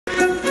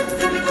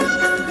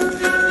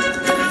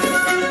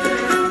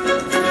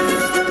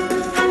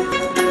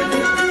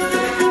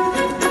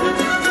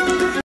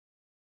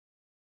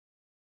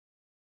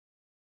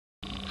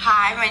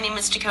my name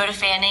is Dakota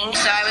Fanning.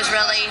 So I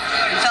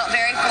felt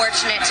very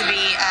fortunate to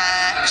be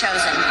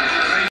chosen.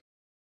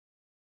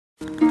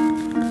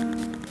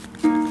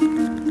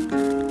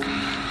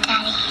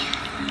 Daddy,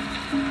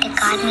 did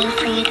God mean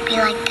for you to be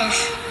like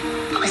this?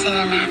 Or was it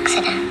an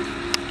accident?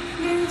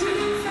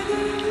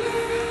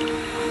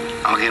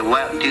 Okay,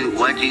 what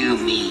do you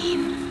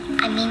mean?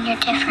 I mean you're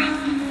different.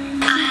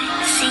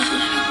 I see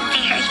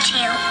fairy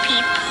tale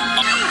people.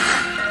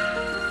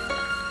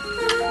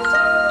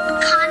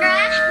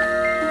 Conrad?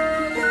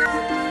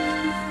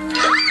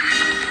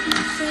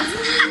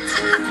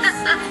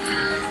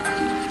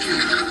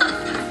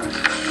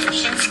 You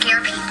shouldn't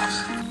scare people.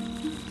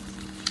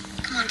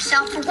 Come on,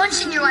 Sal, for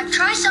once in your life,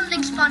 try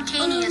something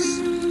spontaneous.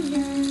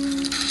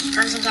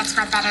 Goes against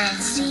my better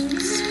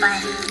instincts,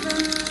 but...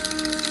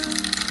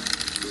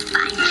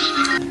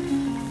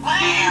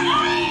 fine.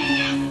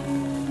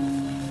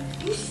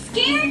 You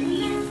scared me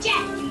to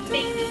death, you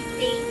baby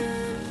thing.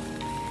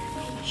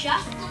 I'm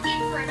just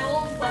looking for an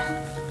old one.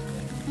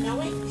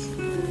 Know it?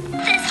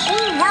 This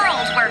whole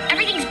world where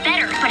everything's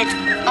better, but it's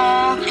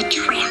all a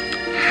trap.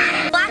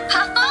 Black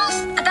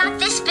puffballs, about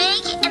this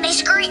big, and they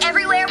scurry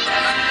everywhere.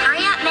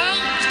 Hurry up, May.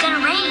 It's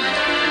gonna rain.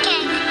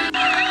 Okay.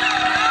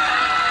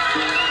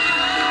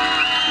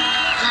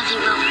 Love you,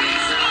 Will.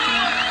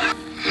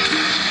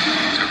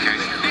 It's okay.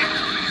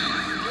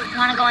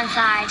 Wanna go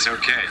inside? It's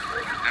okay.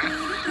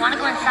 Wanna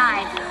go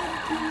inside?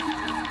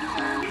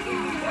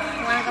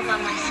 Wanna go by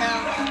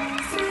myself?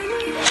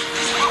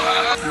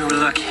 We were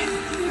lucky.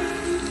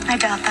 I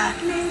doubt that.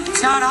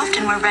 It's not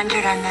often we're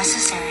rendered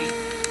unnecessary.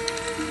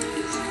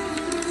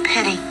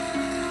 Pity.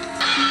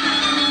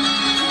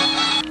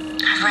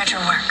 I've read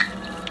your work.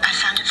 I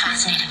found it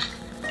fascinating.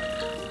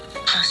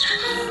 Close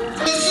friend.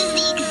 This is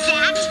the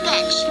exact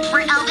bench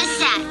where Elvis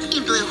sat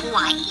in Blue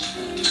Hawaii.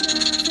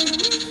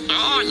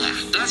 Oh yeah,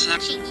 that's it.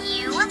 Touching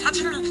you?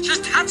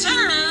 Just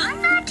touching me.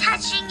 I'm not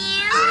touching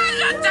you.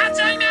 You're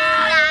touching me.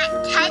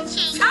 Not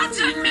touching.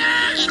 Touching me.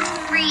 It's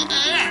free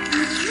air.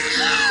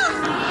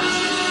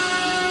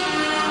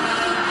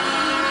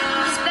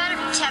 It's better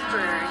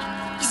temporary.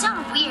 You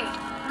sound weird.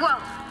 Whoa.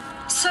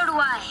 So do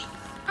I.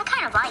 I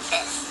kind of like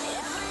this.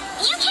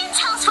 You can't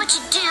tell us what to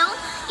do.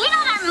 You're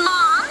not our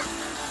mom.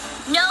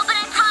 No, but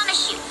I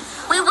promise you,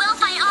 we will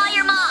find all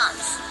your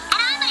moms. And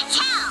I'm gonna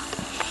tell.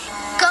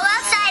 Go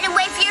outside and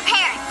wait for your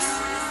parents.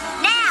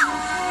 Now.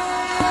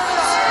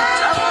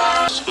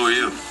 Who are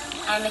you?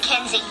 I'm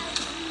Mackenzie.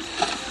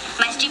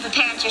 My stupid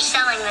parents are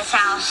selling this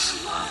house.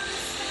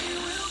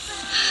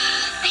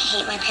 I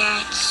hate my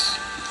parents.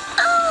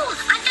 Oh,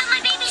 I found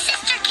my baby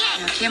sister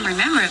kick. Kim,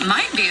 remember, it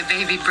might be a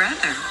baby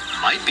brother.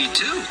 Might be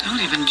too. Don't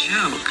even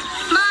joke.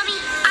 Mommy,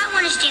 I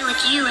want to stay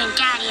with you and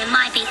Daddy and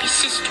my baby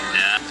sister.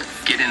 Yeah.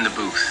 Get in the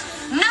booth.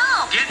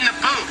 No! Get in the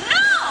booth.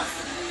 No!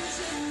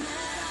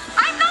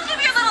 I'm not gonna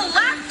be your little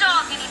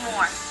lapdog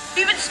anymore.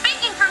 You've been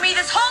speaking for me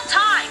this whole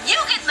time. You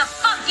get in the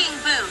fucking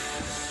booth.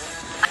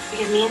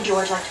 Because me and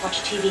George like to watch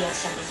TV on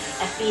Sunday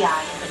night. FBI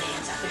and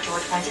Bonanza. But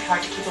George finds it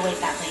hard to keep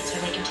awake that late, so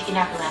I make him take a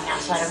nap around now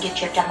so I don't get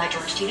chipped out my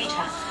George TV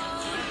time.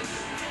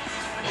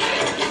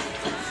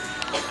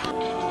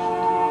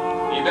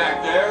 You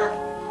back there?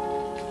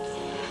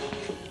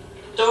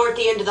 Door at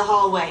the end of the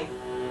hallway.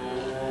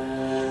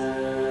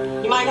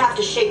 You might have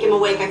to shake him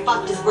awake. I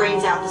fucked his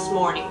brains out this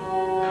morning.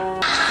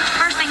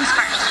 First things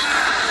first.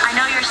 I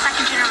know you're a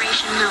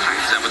second-generation mover.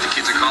 Is that what the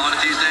kids are calling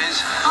it these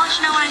days? I'll let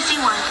you know when I see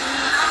one.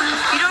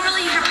 You don't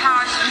really use your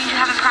powers. I mean, you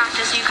haven't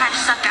practiced, so you kind of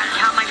suck at it.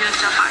 How am I doing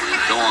so far?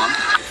 Go on.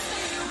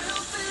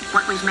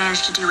 What we've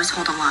managed to do is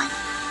hold a line.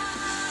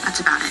 That's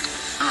about it.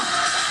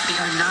 We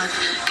are not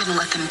gonna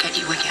let them get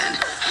you again.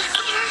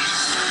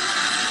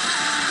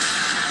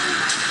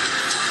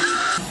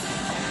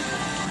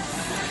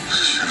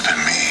 Should have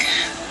been me.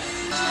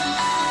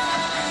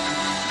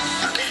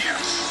 Look at you.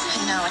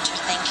 I know what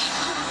you're thinking.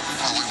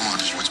 All we want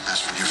is what's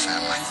best for your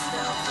family.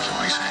 So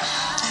what do you say?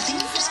 I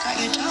think you just got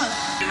your job.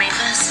 You made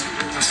this?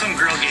 Some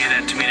girl gave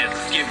that to me to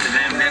give to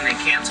them, then they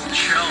canceled the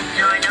show.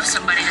 You know, I know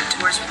somebody that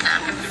tours with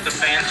them. The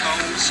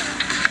Phantoms.